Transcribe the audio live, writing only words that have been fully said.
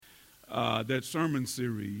that sermon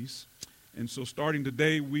series. And so starting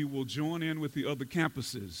today, we will join in with the other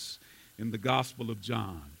campuses in the Gospel of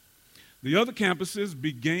John. The other campuses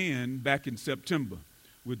began back in September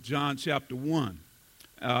with John chapter 1,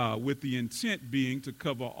 with the intent being to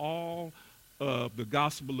cover all of the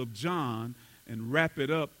Gospel of John and wrap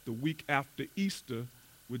it up the week after Easter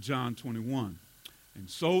with John 21. And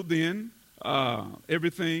so then,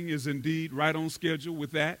 everything is indeed right on schedule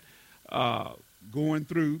with that, going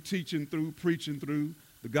through, teaching through, preaching through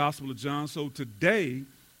the Gospel of John. So today,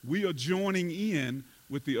 we are joining in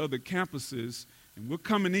with the other campuses, and we're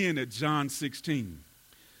coming in at John 16.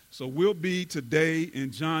 So we'll be today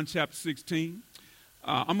in John chapter 16.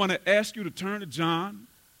 I'm going to ask you to turn to John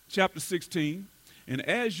chapter 16. And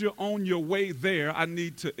as you're on your way there, I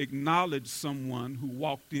need to acknowledge someone who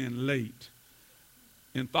walked in late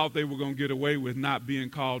and thought they were going to get away with not being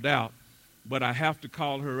called out. But I have to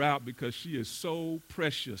call her out because she is so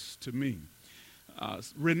precious to me.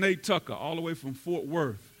 Renee Tucker, all the way from Fort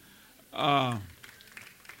Worth. One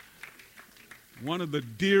of the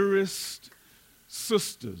dearest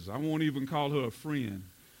sisters. I won't even call her a friend.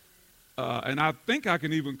 And I think I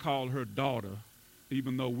can even call her daughter,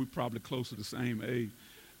 even though we're probably close to the same age.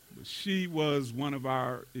 But she was one of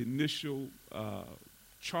our initial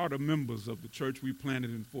charter members of the church we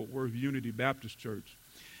planted in Fort Worth, Unity Baptist Church.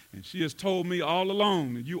 And she has told me all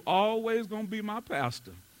along that you always going to be my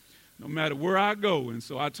pastor, no matter where I go. And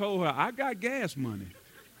so I told her, I got gas money.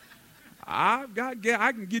 I've got gas.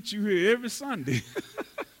 I can get you here every Sunday.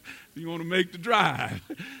 You want to make the drive.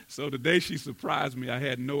 So today she surprised me. I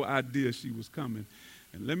had no idea she was coming.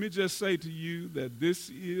 And let me just say to you that this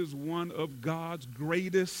is one of God's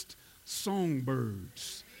greatest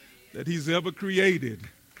songbirds that he's ever created.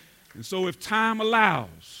 And so if time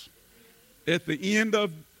allows, at the end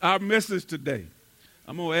of our message today,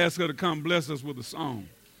 I'm going to ask her to come bless us with a song.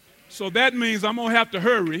 So that means I'm going to have to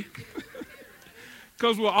hurry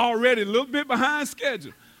because we're already a little bit behind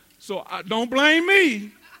schedule. So don't blame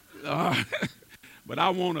me. But I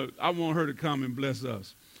want her to come and bless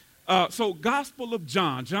us. So Gospel of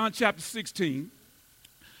John, John chapter 16.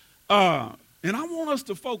 And I want us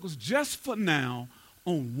to focus just for now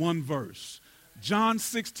on one verse. John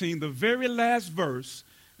 16, the very last verse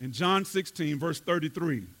in John 16, verse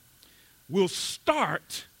 33. We'll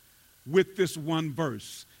start with this one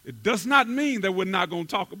verse. It does not mean that we're not going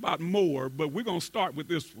to talk about more, but we're going to start with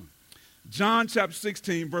this one. John chapter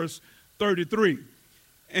 16, verse 33.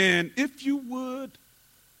 And if you would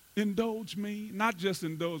indulge me, not just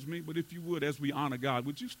indulge me, but if you would, as we honor God,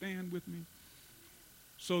 would you stand with me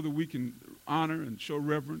so that we can honor and show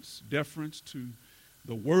reverence, deference to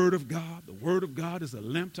the Word of God? The Word of God is a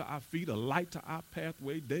lamp to our feet, a light to our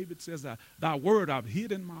pathway. David says, thy word I've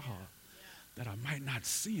hid in my heart that I might not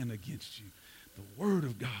sin against you. The Word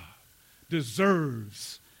of God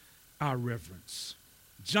deserves our reverence.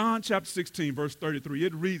 John chapter 16, verse 33,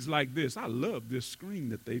 it reads like this. I love this screen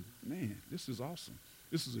that this is awesome.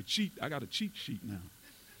 This is I got a cheat sheet now.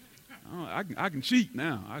 I can cheat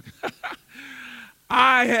now.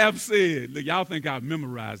 I have said, look, y'all think I've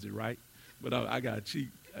memorized it, right? But I got a cheat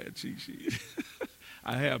sheet.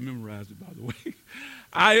 I have memorized it, by the way.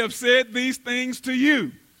 I have said these things to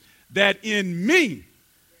you, that in me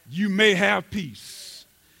you may have peace.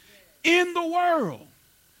 In the world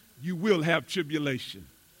you will have tribulation.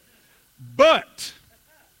 But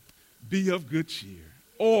be of good cheer.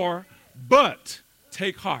 But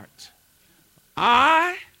take heart.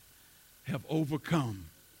 I have overcome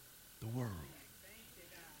the world.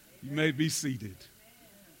 You may be seated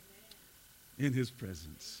in his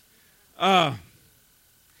presence. I'd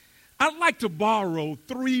like to borrow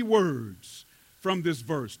 3 words from this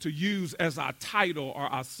verse to use as our title or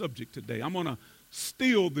our subject today. I'm going to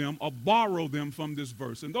steal them or borrow them from this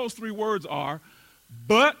verse. And those 3 words are,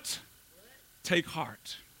 but take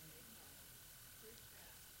heart.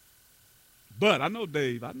 But I know,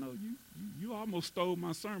 Dave, I know you almost stole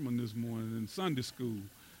my sermon this morning in Sunday school.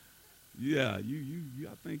 Yeah,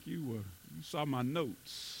 I think you saw my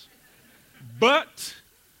notes. But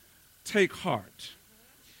take heart.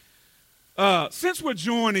 Since we're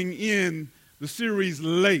joining in the series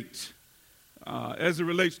late, as it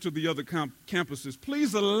relates to the other campuses,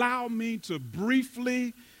 please allow me to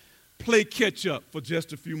briefly play catch up for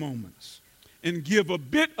just a few moments and give a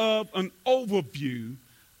bit of an overview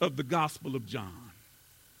of the Gospel of John.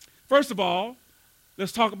 First of all,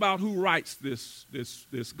 let's talk about who writes this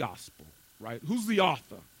gospel, right? Who's the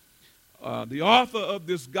author? The author of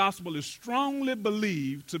this gospel is strongly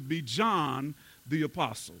believed to be John the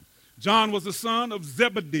Apostle. John was the son of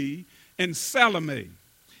Zebedee and Salome,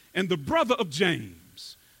 and the brother of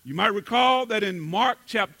James. You might recall that in Mark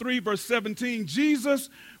chapter 3, verse 17, Jesus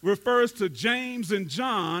refers to James and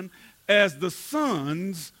John as the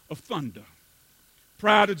sons of thunder.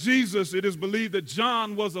 Prior to Jesus, it is believed that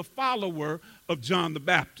John was a follower of John the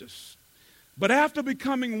Baptist. But after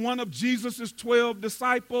becoming one of Jesus' 12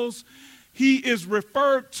 disciples, he is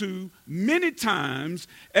referred to many times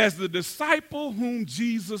as the disciple whom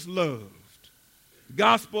Jesus loved.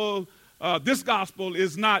 This gospel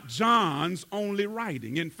is not John's only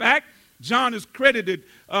writing. In fact, John is credited,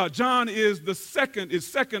 John is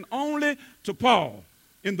second only to Paul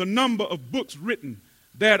in the number of books written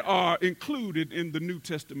that are included in the New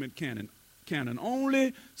Testament canon.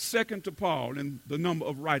 Only second to Paul in the number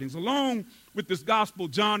of writings. Along with this gospel,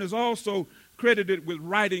 John is also credited with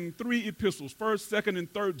writing 3 epistles, 1st, 2nd,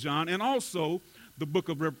 and 3rd John, and also the book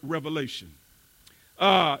of Revelation.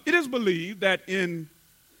 It is believed that in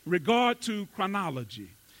regard to chronology,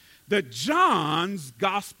 that John's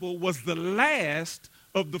gospel was the last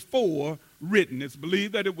of the 4 written. It's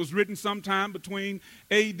believed that it was written sometime between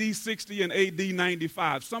AD 60 and AD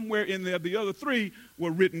 95. Somewhere in there, the other 3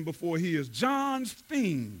 were written before his. John's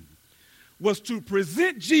theme was to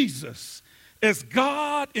present Jesus as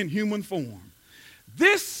God in human form.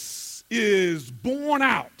 This is borne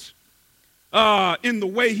out in the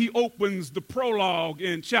way he opens the prologue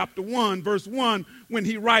in chapter 1, verse 1, when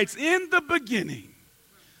he writes, "In the beginning,"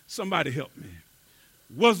 somebody help me,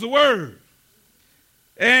 "was the Word.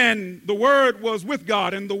 And the Word was with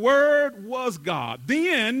God, and the Word was God."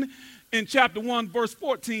 Then in chapter 1, verse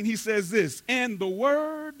 14, he says this, "And the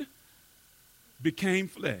Word became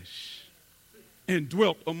flesh and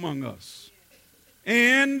dwelt among us.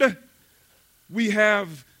 And we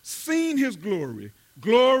have seen his glory,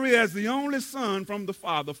 glory as the only Son from the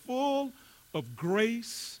Father, full of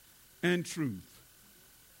grace and truth."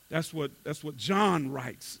 That's what John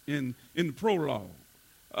writes in the prologue.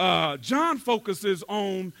 John focuses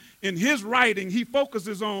on, in his writing, he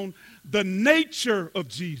focuses on the nature of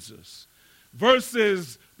Jesus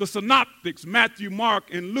versus the synoptics, Matthew,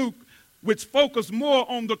 Mark, and Luke, which focus more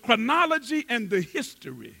on the chronology and the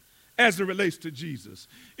history as it relates to Jesus.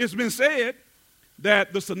 It's been said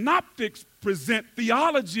that the synoptics present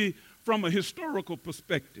theology from a historical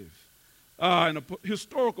perspective, and a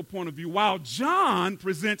historical point of view, while John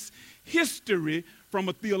presents history from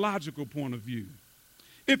a theological point of view.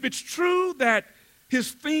 If it's true that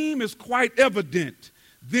his theme is quite evident,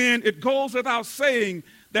 then it goes without saying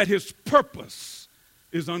that his purpose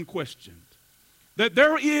is unquestioned. That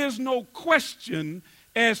there is no question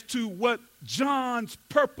as to what John's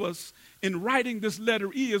purpose in writing this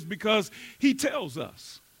letter is, because he tells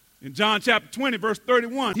us. In John chapter 20, verse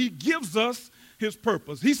 31, he gives us his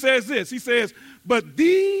purpose. He says this, he says, "But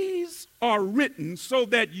these are written so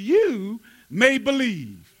that you may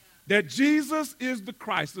believe that Jesus is the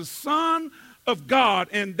Christ, the Son of God,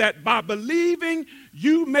 and that by believing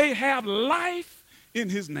you may have life in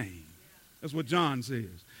his name." That's what John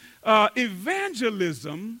says.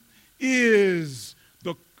 Evangelism is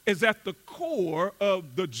at the core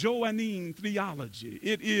of the Johannine theology.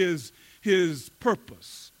 It is his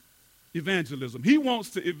purpose, evangelism. He wants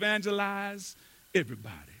to evangelize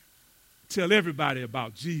everybody, tell everybody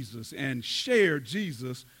about Jesus, and share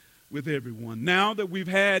Jesus with everyone. Now that we've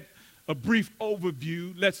had a brief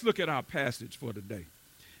overview, let's look at our passage for today.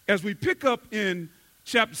 As we pick up in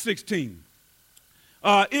chapter 16,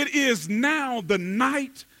 it is now the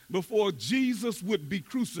night before Jesus would be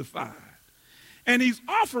crucified. And he's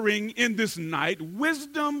offering in this night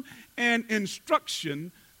wisdom and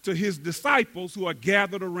instruction to his disciples who are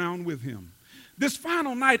gathered around with him. This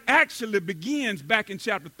final night actually begins back in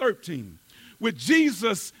chapter 13 with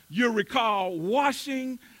Jesus, you'll recall,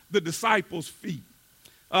 washing the disciples' feet.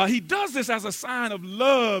 He does this as a sign of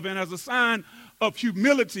love and as a sign of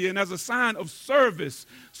humility and as a sign of service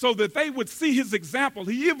so that they would see his example.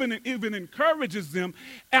 He even encourages them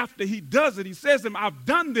after he does it. He says to them, "I've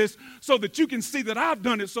done this so that you can see that I've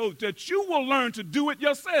done it, so that you will learn to do it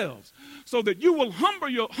yourselves, so that you will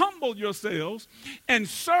humble yourselves and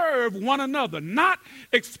serve one another, not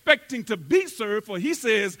expecting to be served, for he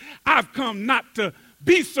says, I've come not to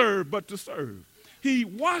be served, but to serve." He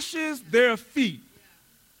washes their feet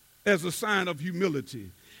as a sign of humility.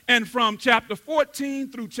 And from chapter 14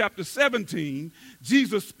 through chapter 17,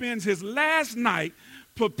 Jesus spends his last night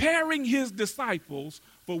preparing his disciples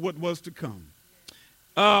for what was to come.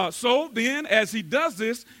 So then, as he does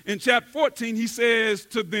this, in chapter 14, he says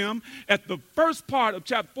to them, at the first part of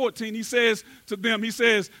chapter 14, he says to them, he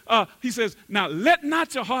says, "Now let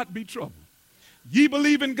not your heart be troubled. Ye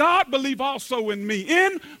believe in God, believe also in me.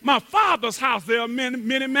 In my Father's house there are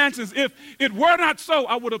many mansions. If it were not so,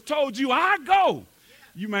 I would have told you I go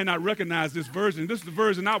You may not recognize this version. This is the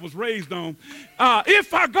version I was raised on.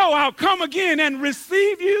 If I go, I'll come again and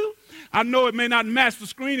receive you. I know it may not match the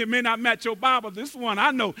screen. It may not match your Bible. This one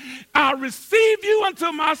I know. I'll receive you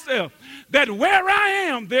unto myself, that where I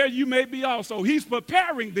am, there you may be also. He's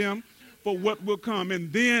preparing them for what will come.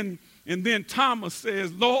 And then Thomas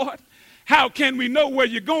says, Lord, how can we know where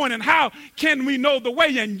you're going, and how can we know the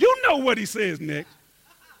way? And you know what he says next.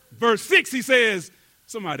 Verse 6, he says,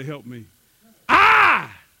 somebody help me. I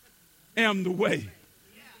am the way,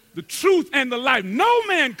 the truth, and the life. No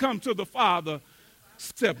man come to the Father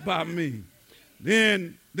except by me.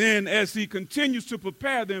 Then as he continues to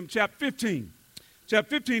prepare them, chapter 15,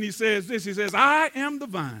 he says this. He says, I am the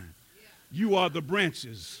vine. You are the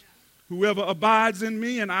branches. Whoever abides in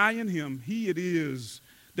me and I in him, he it is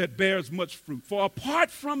that bears much fruit. For apart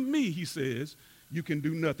from me, he says, you can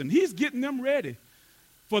do nothing. He's getting them ready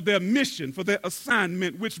for their mission, for their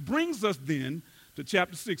assignment, which brings us then to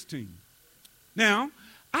chapter 16. Now,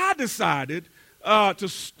 I decided to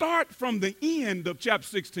start from the end of chapter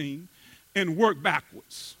 16 and work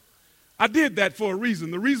backwards. I did that for a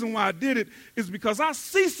reason. The reason why I did it is because I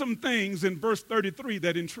see some things in verse 33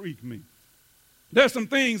 that intrigue me. There's some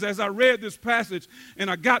things as I read this passage and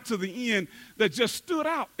I got to the end that just stood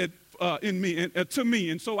out to me.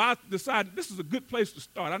 And so I decided this is a good place to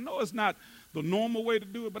start. I know it's not the normal way to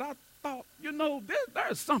do it, but I thought,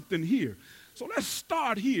 there's something here. So let's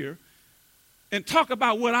start here and talk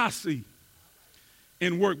about what I see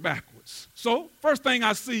and work backwards. So first thing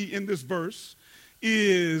I see in this verse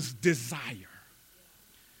is desire.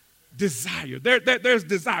 Desire. There's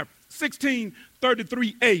desire.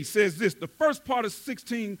 16:33a says this. The first part of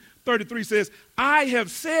 16:33 says, I have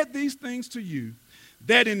said these things to you,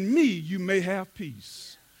 that in me you may have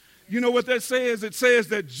peace. You know what that says? It says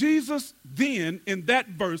that Jesus then, in that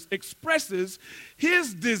verse, expresses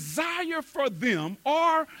his desire for them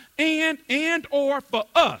or for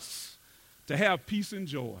us to have peace and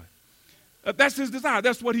joy. That's his desire.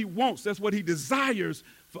 That's what he wants. That's what he desires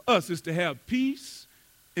for us, is to have peace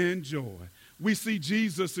and joy. We see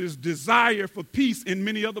Jesus' desire for peace in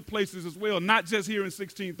many other places as well, not just here in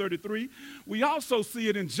 16:33. We also see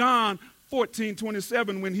it in John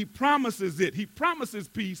 14:27 when he promises it. He promises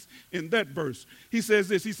peace in that verse. He says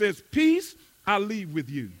this. He says, peace I leave with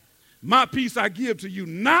you. My peace I give to you.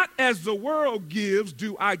 Not as the world gives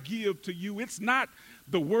do I give to you. It's not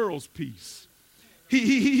the world's peace.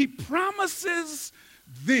 He promises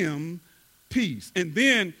them peace. And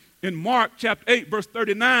then in Mark chapter 8, verse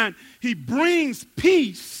 39, he brings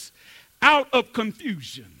peace out of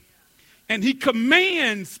confusion. And he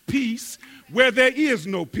commands peace where there is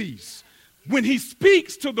no peace. When he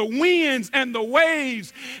speaks to the winds and the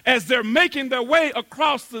waves as they're making their way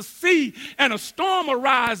across the sea and a storm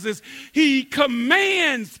arises, he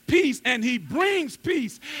commands peace and he brings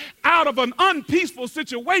peace out of an unpeaceful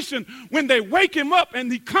situation when they wake him up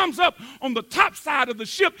and he comes up on the top side of the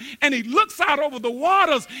ship and he looks out over the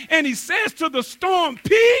waters and he says to the storm,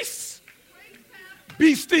 peace,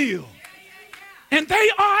 be still. And they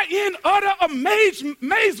are in utter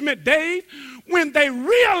amazement, Dave, when they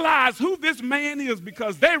realize who this man is,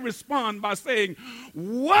 because they respond by saying,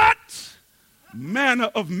 what manner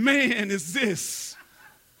of man is this,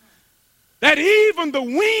 that even the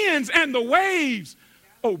winds and the waves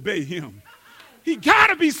obey him? He got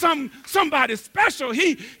to be somebody special.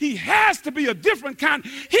 He has to be a different kind.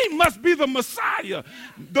 He must be the Messiah.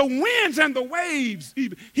 The winds and the waves,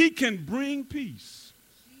 he can bring peace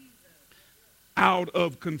out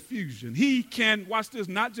of confusion. He can, watch this,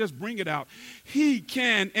 not just bring it out. He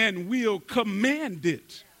can and will command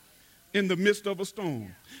it in the midst of a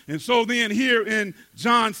storm. And so then here in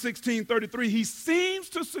John 16:33, he seems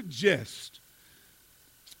to suggest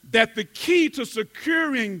that the key to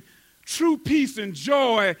securing true peace and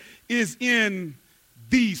joy is in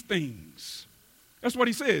these things. That's what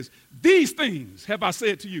he says. These things have I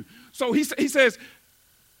said to you. So he says,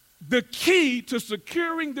 the key to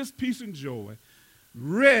securing this peace and joy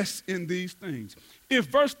rests in these things. If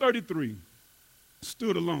verse 33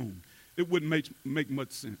 stood alone, it wouldn't make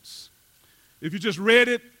much sense. If you just read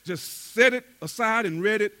it, just set it aside and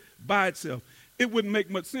read it by itself, it wouldn't make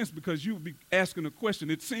much sense because you would be asking a question.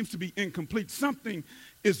 It seems to be incomplete. Something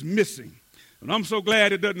is missing. And I'm so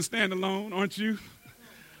glad it doesn't stand alone, aren't you?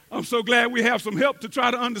 I'm so glad we have some help to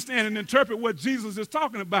try to understand and interpret what Jesus is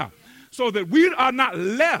talking about, so that we are not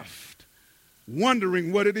left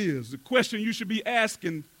wondering what it is. The question you should be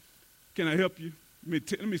asking, can I help you?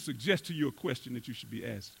 Let me suggest to you a question that you should be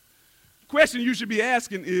asking. The question you should be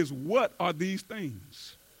asking is, what are these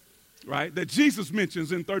things, right, that Jesus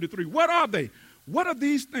mentions in 33? What are they? What are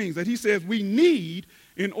these things that he says we need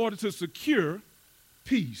in order to secure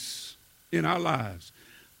peace in our lives.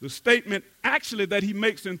 The statement actually that he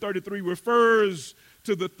makes in 33 refers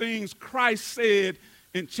to the things Christ said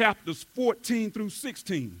in chapters 14 through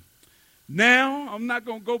 16. Now, I'm not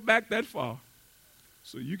going to go back that far,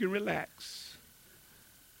 so you can relax,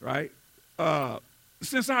 right?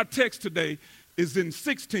 Since our text today is in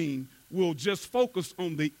 16, we'll just focus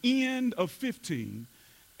on the end of 15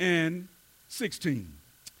 and 16.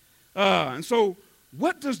 And so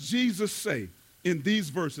what does Jesus say in these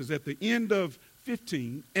verses at the end of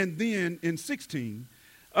 15 and then in 16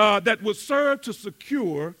 that would serve to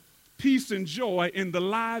secure peace and joy in the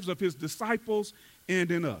lives of his disciples and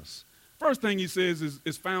in us? First thing he says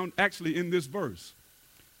is found actually in this verse.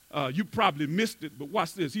 You probably missed it, but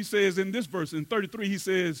watch this. He says in this verse, in 33, he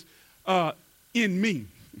says, in me.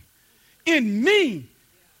 In me,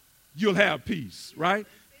 you'll have peace, right?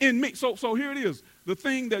 In me. So here it is. The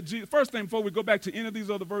thing that first thing before we go back to any of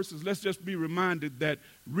these other verses, let's just be reminded that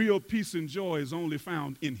real peace and joy is only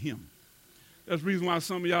found in him. That's the reason why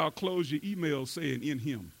some of y'all close your emails saying in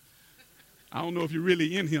him. I don't know if you're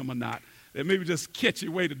really in him or not. That maybe just catchy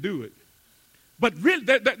way to do it. But really,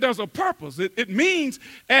 there's a purpose. It means,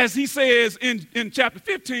 as he says in chapter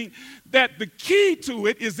 15, that the key to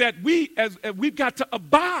it is that we've got to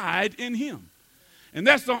abide in him. And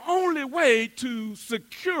that's the only way to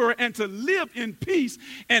secure and to live in peace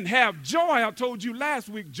and have joy. I told you last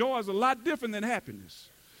week, joy is a lot different than happiness,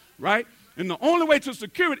 right? And the only way to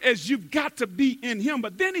secure it is you've got to be in him.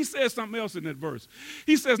 But then he says something else in that verse.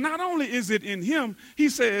 He says not only is it in him, he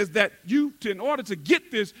says that in order to get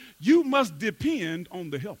this, you must depend on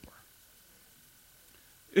the helper.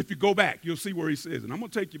 If you go back, you'll see where he says it. And I'm going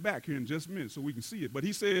to take you back here in just a minute so we can see it. But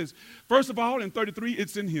he says, first of all, in 33,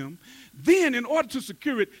 it's in him. Then, in order to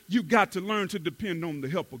secure it, you've got to learn to depend on the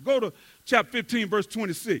helper. Go to chapter 15, verse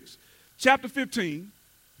 26. Chapter 15,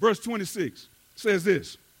 verse 26 says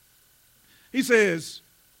this. He says,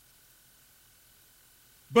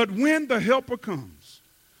 but when the helper comes,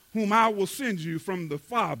 whom I will send you from the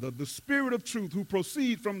Father, the Spirit of truth who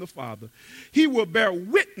proceeds from the Father, he will bear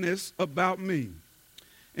witness about me.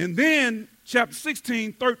 And then chapter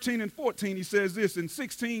 16, 13, and 14, he says this. In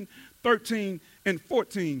 16, 13, and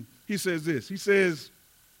 14, he says this. He says,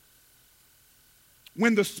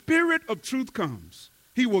 when the Spirit of truth comes,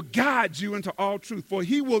 he will guide you into all truth, for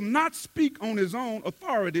he will not speak on his own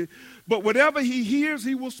authority, but whatever he hears,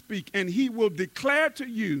 he will speak, and he will declare to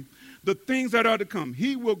you the things that are to come.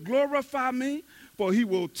 He will glorify me, for he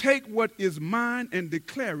will take what is mine and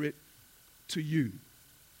declare it to you.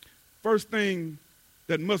 First thing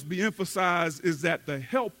that must be emphasized is that the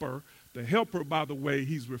helper, by the way,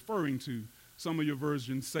 he's referring to, some of your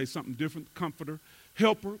versions say something different, comforter,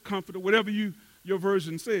 helper, comforter, whatever your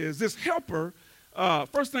version says. This helper,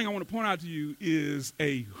 first thing I want to point out to you is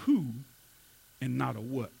a who and not a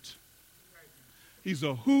what. He's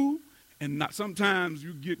a who and not. Sometimes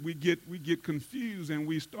we get confused and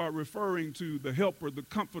we start referring to the helper, the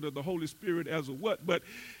comforter, the Holy Spirit as a what, but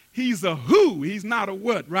he's a who, he's not a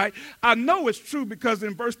what, right? I know it's true because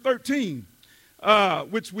in verse 13,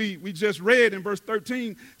 which we just read in verse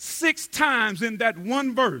 13, 6 times in that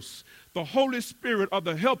one verse, the Holy Spirit or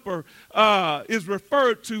the helper is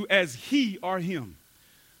referred to as he or him.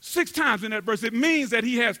 6 times in that verse. It means that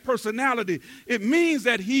he has personality. It means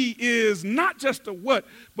that he is not just a what,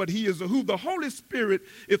 but he is a who. The Holy Spirit,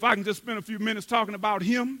 if I can just spend a few minutes talking about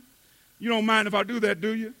him, you don't mind if I do that,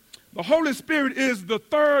 do you? The Holy Spirit is the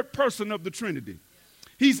third person of the Trinity.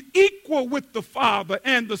 He's equal with the Father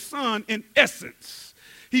and the Son in essence.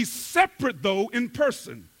 He's separate, though, in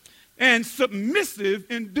person and submissive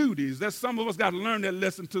in duties. That's some of us got to learn that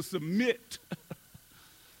lesson, to submit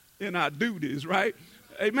in our duties, right?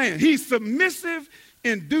 Amen. He's submissive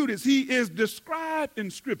in duties. He is described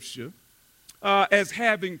in Scripture as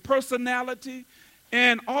having personality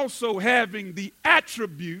and also having the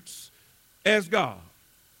attributes as God.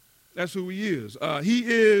 That's who he is. He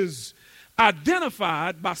is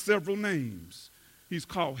identified by several names. He's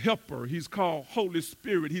called Helper. He's called Holy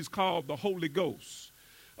Spirit. He's called the Holy Ghost.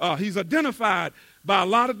 He's identified by a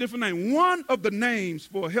lot of different names. One of the names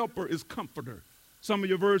for Helper is Comforter. Some of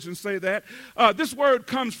your versions say that. This word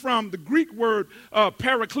comes from the Greek word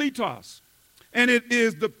parakletos, and it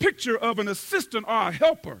is the picture of an assistant or a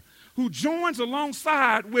helper who joins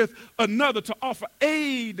alongside with another to offer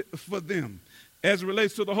aid for them. As it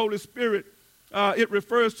relates to the Holy Spirit, it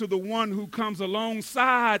refers to the one who comes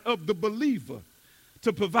alongside of the believer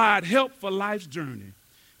to provide help for life's journey.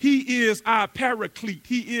 He is our paraclete.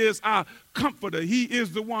 He is our comforter. He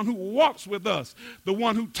is the one who walks with us, the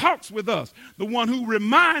one who talks with us, the one who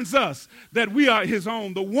reminds us that we are his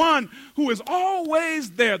own, the one who is always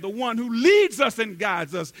there, the one who leads us and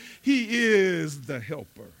guides us. He is the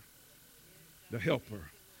helper. The helper.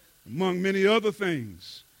 Among many other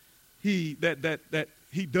things that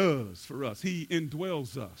he does for us. He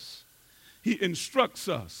indwells us. He instructs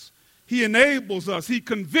us. He enables us. He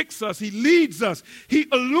convicts us. He leads us. He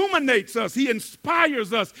illuminates us. He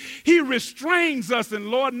inspires us. He restrains us. And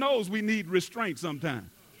Lord knows we need restraint sometimes.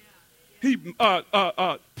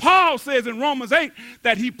 Paul says in Romans 8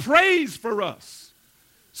 that he prays for us.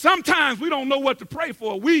 Sometimes we don't know what to pray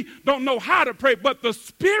for. We don't know how to pray. But the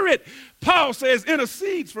Spirit, Paul says,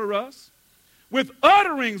 intercedes for us with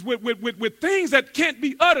utterings, with things that can't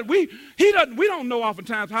be uttered. We don't know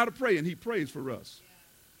oftentimes how to pray, and he prays for us.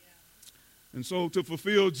 And so to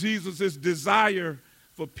fulfill Jesus' desire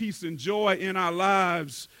for peace and joy in our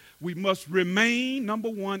lives, we must remain, number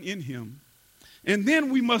one, in him. And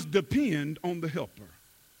then we must depend on the helper.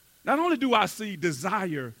 Not only do I see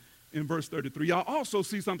desire in verse 33, I also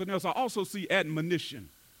see something else. I also see admonition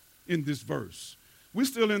in this verse. We're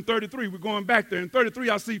still in 33. We're going back there. In 33,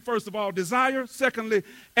 I see, first of all, desire. Secondly,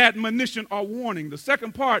 admonition or warning. The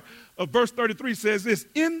second part of verse 33 says this: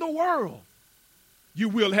 in the world you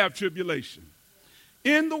will have tribulation.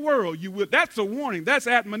 In the world you will. That's a warning. That's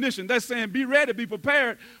admonition. That's saying be ready, be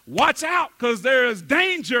prepared. Watch out, because there is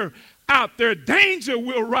danger out there. Danger,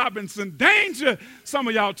 Will Robinson. Danger. Some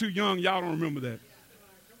of y'all too young. Y'all don't remember that.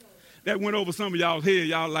 That went over some of y'all's head.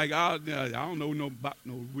 Y'all like, I don't know about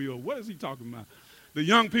no Will. What is he talking about? The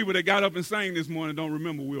young people that got up and sang this morning don't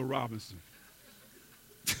remember Will Robinson.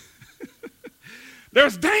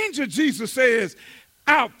 There's danger, Jesus says,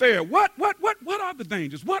 out there. What are the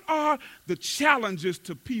dangers? What are the challenges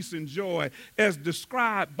to peace and joy as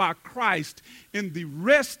described by Christ in the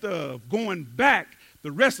rest of, going back,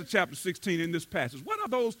 the rest of chapter 16 in this passage? What are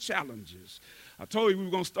those challenges? I told you we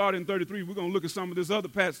were going to start in 33. We're going to look at some of this other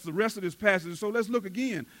passage, the rest of this passage. So let's look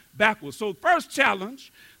again backwards. So first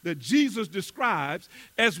challenge that Jesus describes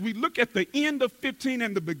as we look at the end of 15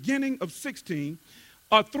 and the beginning of 16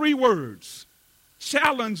 are three words.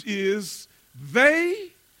 Challenge is they,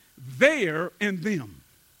 their, and them.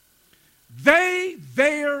 They,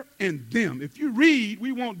 their, and them. If you read,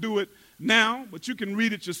 we won't do it now, but you can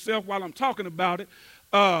read it yourself while I'm talking about it.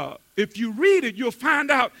 If you read it, you'll find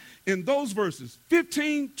out in those verses,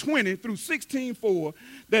 15:20 through 16:4,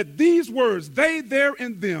 that these words, they, their,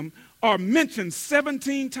 and them, are mentioned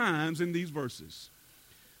 17 times in these verses.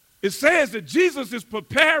 It says that Jesus is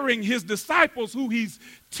preparing his disciples who he's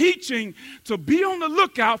teaching to be on the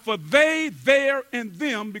lookout for they, their, and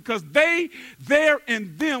them, because they, their,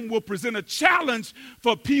 and them will present a challenge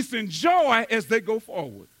for peace and joy as they go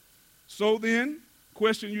forward. So then,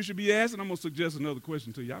 question you should be asking, I'm going to suggest another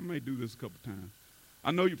question to you. I may do this a couple times.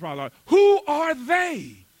 I know you probably are. Who are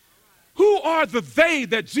they? Who are the they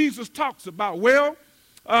that Jesus talks about? Well,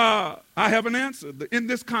 I have an answer. In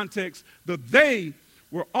this context, the they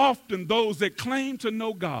were often those that claimed to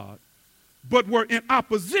know God, but were in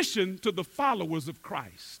opposition to the followers of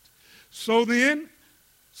Christ. So then,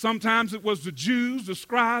 sometimes it was the Jews, the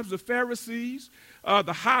scribes, the Pharisees,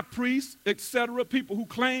 the high priests, etc., people who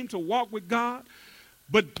claimed to walk with God,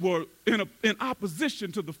 but were in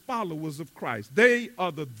opposition to the followers of Christ. They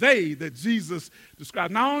are the they that Jesus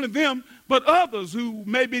described. Not only them, but others who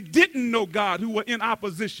maybe didn't know God, who were in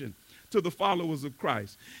opposition to the followers of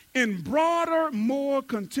Christ. In broader, more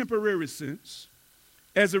contemporary sense,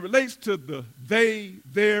 as it relates to the they,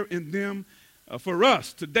 their, and them, for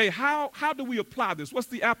us today, how do we apply this? What's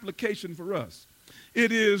the application for us?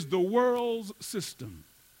 It is the world's system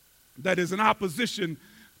that is in opposition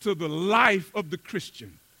to the life of the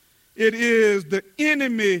Christian. It is the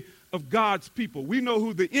enemy of God's people. We know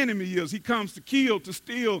who the enemy is. He comes to kill, to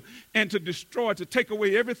steal, and to destroy, to take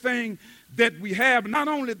away everything that we have. Not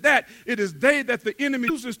only that, it is they that the enemy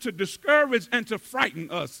uses to discourage and to frighten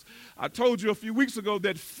us. I told you a few weeks ago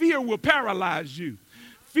that fear will paralyze you.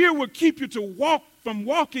 Fear will keep you from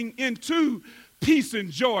walking into peace and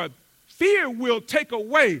joy. Fear will take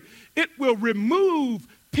away. It will remove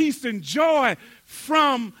peace and joy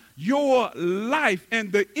from your life.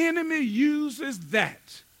 And the enemy uses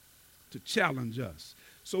that to challenge us.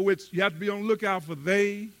 So you have to be on the lookout for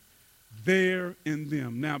they, their, and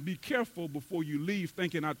them. Now, be careful before you leave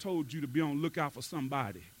thinking I told you to be on the lookout for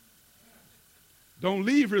somebody. Don't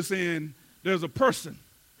leave here saying there's a person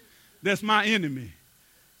that's my enemy,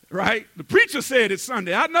 right? The preacher said it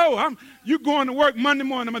Sunday. I know. You going to work Monday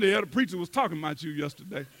morning. The preacher was talking about you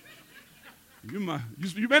yesterday. You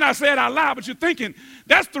may not say it out loud, but you're thinking,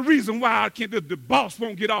 that's the reason why the boss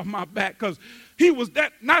won't get off my back, because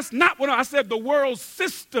that's not what I said, the world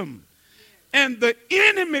system. And the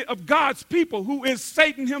enemy of God's people, who is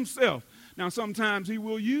Satan himself. Now, sometimes he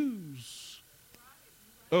will use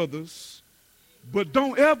others, but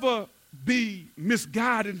don't ever be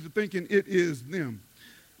misguided into thinking it is them.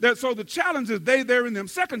 So the challenge is they, there, and them.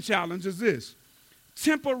 Second challenge is this: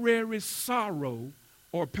 temporary sorrow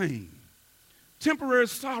or pain. Temporary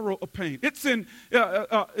sorrow or pain. It's in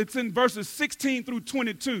verses 16 through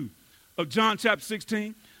 22 of John chapter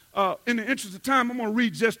 16. In the interest of time, I'm going to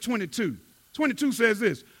read just 22. 22 says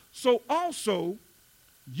this: so also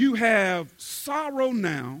you have sorrow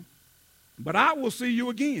now, but I will see you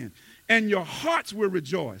again, and your hearts will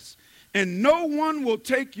rejoice, and no one will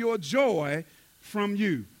take your joy from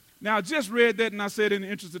you. Now, I just read that, and I said in the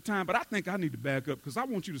interest of time, but I think I need to back up because I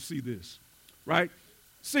want you to see this, right?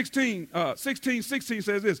 16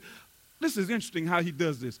 says this. This is interesting how he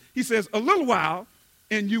does this. He says, a little while,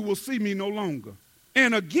 and you will see me no longer.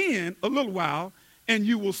 And again, a little while, and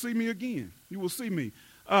you will see me again. You will see me.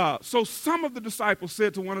 So some of the disciples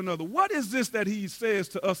said to one another, what is this that he says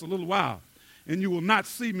to us, a little while, and you will not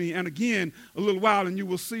see me, and again, a little while, and you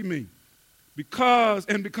will see me? Because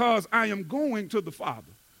I am going to the Father.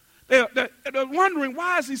 They're wondering,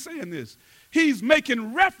 why is he saying this? He's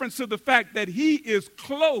making reference to the fact that he is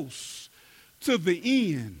close to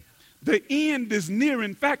the end. The end is near.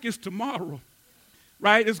 In fact, it's tomorrow.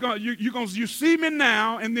 Right? You see me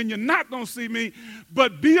now, and then you're not going to see me,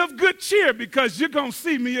 but be of good cheer because you're going to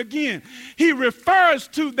see me again. He refers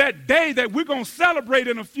to that day that we're going to celebrate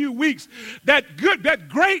in a few weeks, that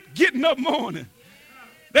great getting up morning,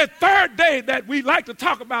 that third day that we like to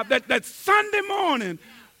talk about, that Sunday morning.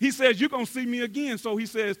 He says, you're going to see me again. So he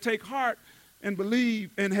says, take heart and believe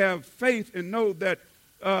and have faith and know that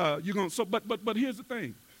you're going to. So, but here's the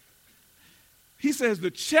thing. He says the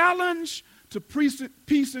challenge to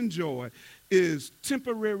peace and joy is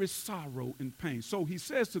temporary sorrow and pain. So he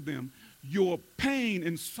says to them, your pain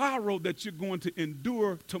and sorrow that you're going to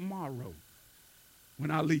endure tomorrow when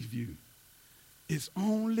I leave you is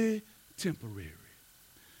only temporary.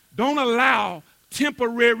 Don't allow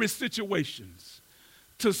temporary situations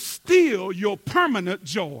to steal your permanent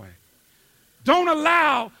joy. Don't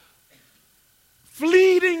allow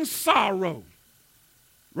fleeting sorrow,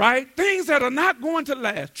 right? Things that are not going to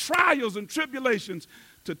last, trials and tribulations,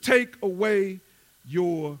 to take away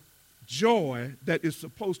your joy that is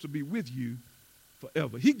supposed to be with you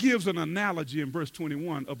forever. He gives an analogy in verse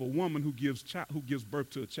 21 of a woman who gives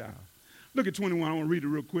birth to a child. Look at 21. I want to read it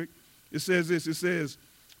real quick. It says this. It says,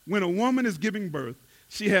 when a woman is giving birth,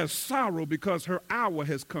 she has sorrow because her hour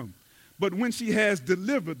has come. But when she has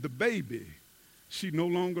delivered the baby, she no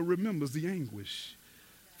longer remembers the anguish.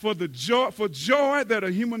 For joy that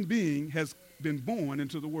a human being has been born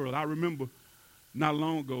into the world. I remember not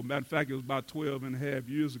long ago, matter of fact, it was about 12 and a half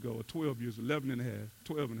years ago, or 12 years, 11 and a half,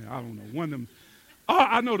 12 and a half, I don't know, one of them.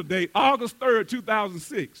 I know the date, August 3rd,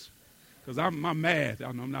 2006, because I'm math.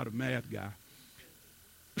 I know I'm not a math guy.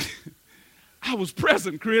 I was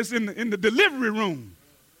present, Chris, in the delivery room.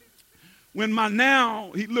 When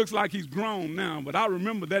he looks like he's grown now, but I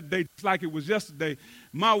remember that day just like it was yesterday.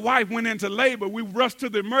 My wife went into labor. We rushed to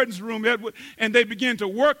the emergency room, Edward, and they began to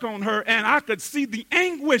work on her, and I could see the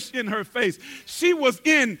anguish in her face. She was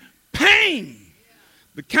in pain.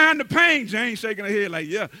 The kind of pain, Jane shaking her head like,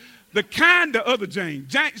 yeah. The kind of other Jane.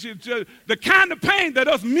 The kind of pain that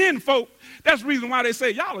us men folk, that's the reason why they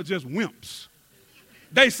say, y'all are just wimps.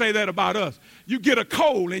 They say that about us. You get a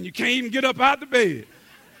cold and you can't even get up out the bed.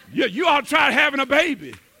 You ought to try having a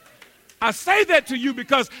baby. I say that to you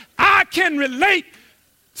because I can relate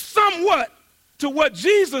somewhat to what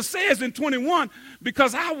Jesus says in 21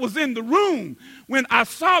 because I was in the room when I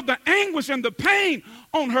saw the anguish and the pain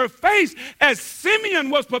on her face as Simeon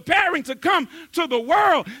was preparing to come to the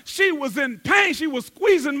world. She was in pain. She was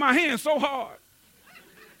squeezing my hand so hard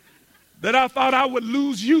that I thought I would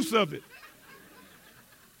lose use of it.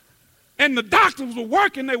 And the doctors were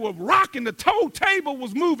working, they were rocking, the tow table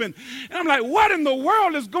was moving. And I'm like, what in the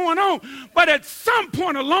world is going on? But at some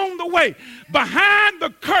point along the way, behind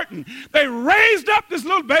the curtain, they raised up this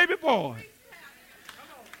little baby boy.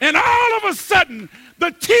 And all of a sudden,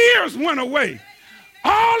 the tears went away.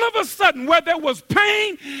 All of a sudden, where there was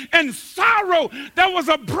pain and sorrow, there was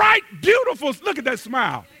a bright, beautiful, look at that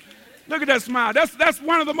smile. Look at that smile. That's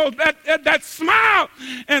one of the most, that smile.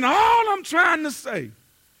 And all I'm trying to say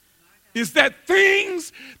is that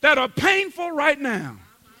things that are painful right now,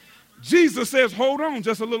 Jesus says, hold on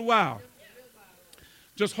just a little while.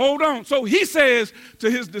 Just hold on. So he says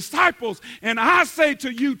to his disciples, and I say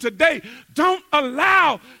to you today, don't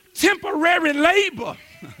allow temporary labor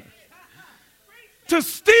to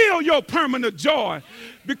steal your permanent joy.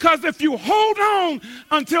 Because if you hold on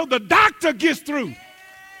until the doctor gets through,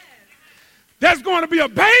 there's going to be a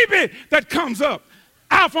baby that comes up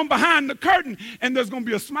out from behind the curtain, and there's going to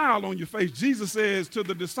be a smile on your face. Jesus says to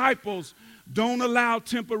the disciples, don't allow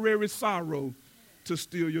temporary sorrow to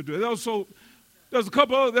steal your joy. Also, there's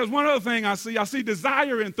one other thing I see. I see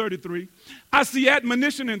desire in 33. I see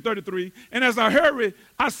admonition in 33. And as I hurry,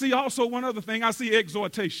 I see also one other thing. I see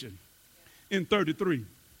exhortation in 33.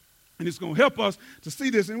 And it's going to help us to see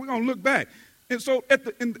this, and we're going to look back. And so at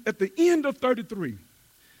the end of 33,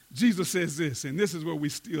 Jesus says this, and this is where we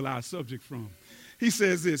steal our subject from. He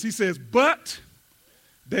says this. He says, but,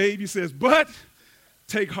 Dave, he says, but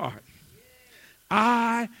take heart.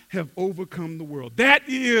 I have overcome the world. That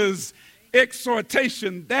is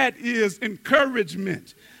exhortation. That is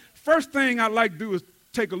encouragement. First thing I'd like to do is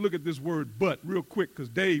take a look at this word but real quick, because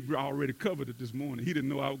Dave already covered it this morning. He didn't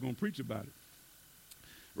know I was going to preach about it.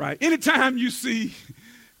 Right? Anytime you see,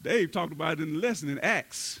 Dave talked about it in the lesson in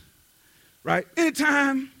Acts. Right?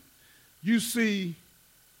 Anytime you see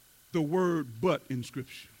the word but in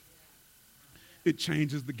Scripture, it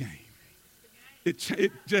changes the game.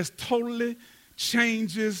 It just totally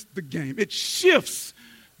changes the game. It shifts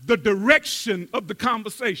the direction of the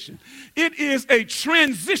conversation. It is a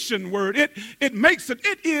transition word. It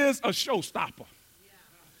is a showstopper.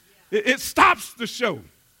 It stops the show.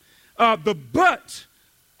 The but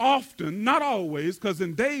often, not always, because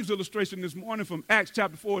in Dave's illustration this morning from Acts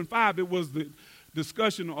chapter 4 and 5, it was the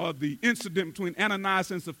discussion or the incident between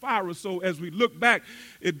Ananias and Sapphira. So as we look back,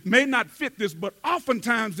 it may not fit this, but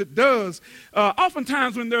oftentimes it does.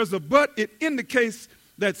 Oftentimes when there's a but, it indicates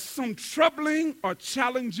that some troubling or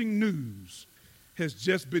challenging news has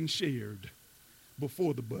just been shared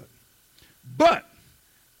before the but. But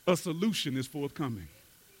a solution is forthcoming.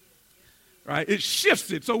 Right? It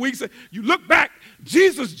shifts it. So we say, you look back,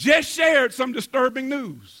 Jesus just shared some disturbing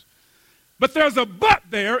news. But there's a but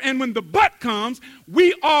there, and when the but comes,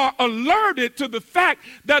 we are alerted to the fact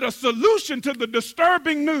that a solution to the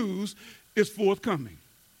disturbing news is forthcoming.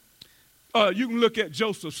 You can look at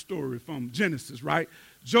Joseph's story from Genesis, right?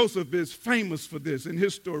 Joseph is famous for this in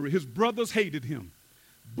his story. His brothers hated him,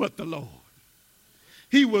 but the Lord.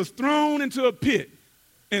 He was thrown into a pit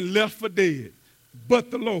and left for dead, but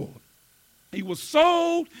the Lord. He was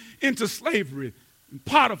sold into slavery in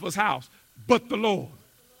Potiphar's house, but the Lord.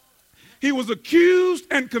 He was accused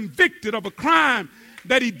and convicted of a crime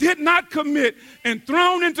that he did not commit and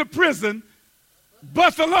thrown into prison,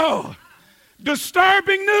 but the Lord.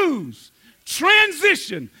 Disturbing news,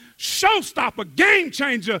 transition, showstopper, game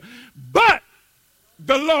changer, but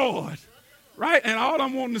the Lord. Right? And all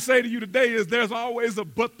I'm wanting to say to you today is there's always a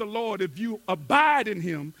but the Lord. If you abide in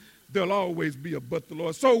him, there'll always be a but the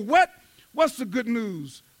Lord. So what's the good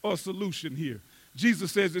news or solution here?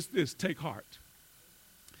 Jesus says it's this: take heart.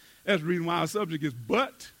 That's the reason why our subject is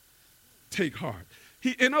but take heart.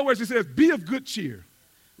 In other words, he says, be of good cheer,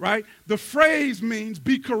 right? The phrase means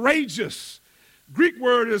be courageous. Greek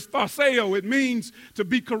word is thaseo. It means to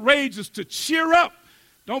be courageous, to cheer up.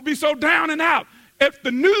 Don't be so down and out. If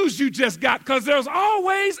the news you just got, because there's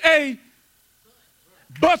always a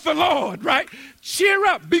but the Lord, right? Cheer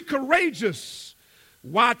up, be courageous.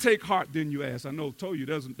 Why take heart, then you ask? I told you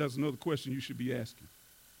that's another question you should be asking.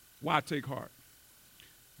 Why take heart?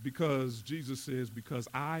 Because Jesus says, because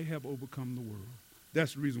I have overcome the world.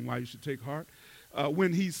 That's the reason why you should take heart.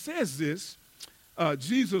 When he says this,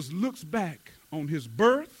 Jesus looks back on his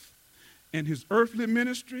birth and his earthly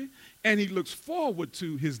ministry, and he looks forward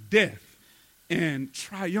to his death and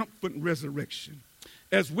triumphant resurrection,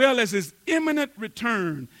 as well as his imminent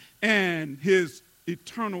return and his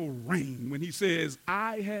eternal reign. When he says,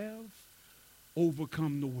 I have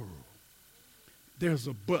overcome the world. There's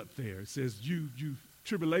a but there. It says,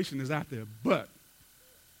 tribulation is out there, but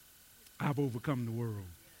I've overcome the world,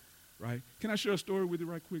 right? Can I share a story with you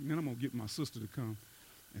right quick? And then I'm going to get my sister to come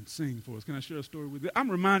and sing for us. Can I share a story with you? I'm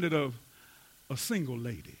reminded of a single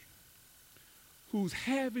lady who's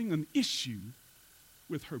having an issue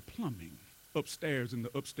with her plumbing upstairs in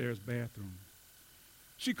the upstairs bathroom.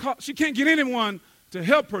 She can't get anyone to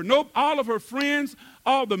help her. All of her friends,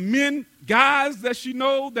 all the men, guys that she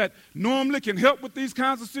knows that normally can help with these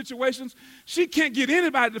kinds of situations, she can't get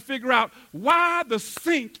anybody to figure out why the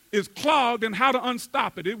sink is clogged and how to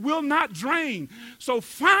unstop it. It will not drain. So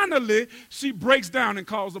finally, she breaks down and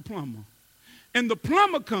calls a plumber. And the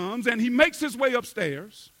plumber comes and he makes his way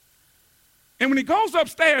upstairs. And when he goes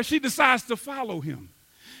upstairs, she decides to follow him.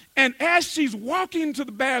 And as she's walking into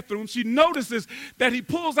the bathroom, she notices that he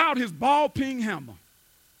pulls out his ball-peen hammer.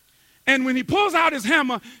 And when he pulls out his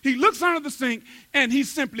hammer, he looks under the sink and he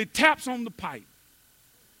simply taps on the pipe.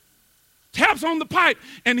 Taps on the pipe,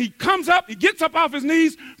 and he comes up, he gets up off his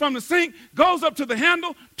knees from the sink, goes up to the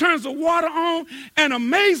handle, turns the water on, and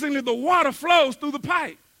amazingly the water flows through the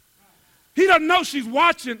pipe. He doesn't know she's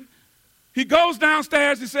watching. He goes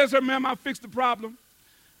downstairs, he says to her, ma'am, I fixed the problem.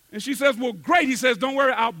 And she says, well, great. He says, don't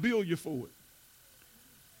worry, I'll bill you for it.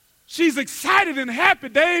 She's excited and happy,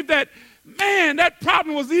 Dave, that, man, that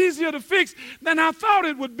problem was easier to fix than I thought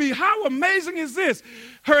it would be. How amazing is this?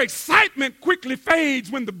 Her excitement quickly fades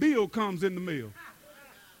when the bill comes in the mail.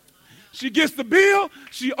 She gets the bill,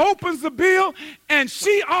 she opens the bill, and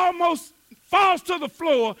she almost falls to the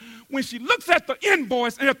floor when she looks at the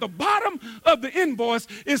invoice, and at the bottom of the invoice,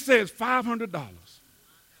 it says $500.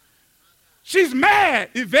 She's mad,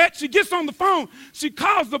 Yvette. She gets on the phone. She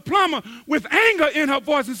calls the plumber with anger in her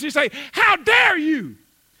voice, and she says, how dare you?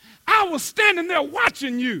 I was standing there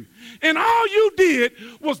watching you, and all you did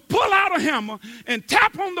was pull out a hammer and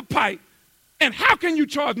tap on the pipe, and how can you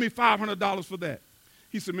charge me $500 for that?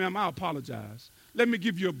 He said, ma'am, I apologize. Let me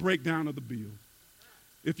give you a breakdown of the bill,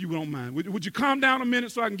 if you don't mind. Would you calm down a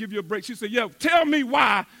minute so I can give you a break? She said, yeah, tell me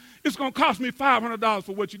why it's going to cost me $500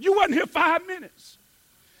 for what you wasn't here 5 minutes.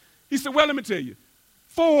 He said, well, let me tell you,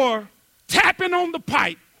 for tapping on the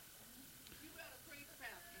pipe,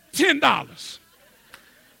 $10.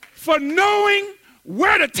 For knowing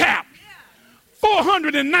where to tap,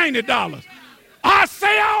 $490. I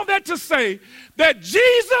say all that to say that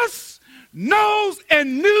Jesus knows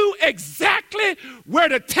and knew exactly where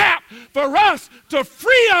to tap for us to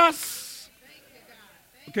free us.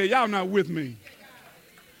 Okay, y'all not with me.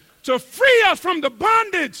 To free us from the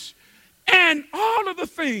bondage and all of the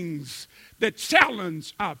things that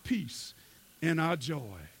challenge our peace and our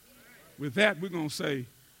joy. With that, we're going to say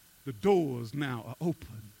the doors now are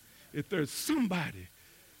open. If there's somebody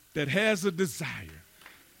that has a desire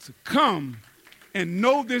to come and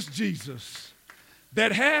know this Jesus,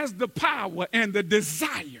 that has the power and the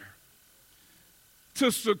desire to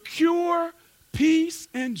secure peace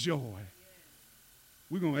and joy,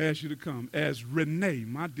 we're going to ask you to come as Renee,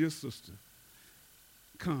 my dear sister,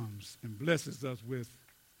 comes and blesses us with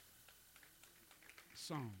a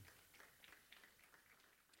song.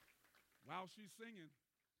 While she's singing,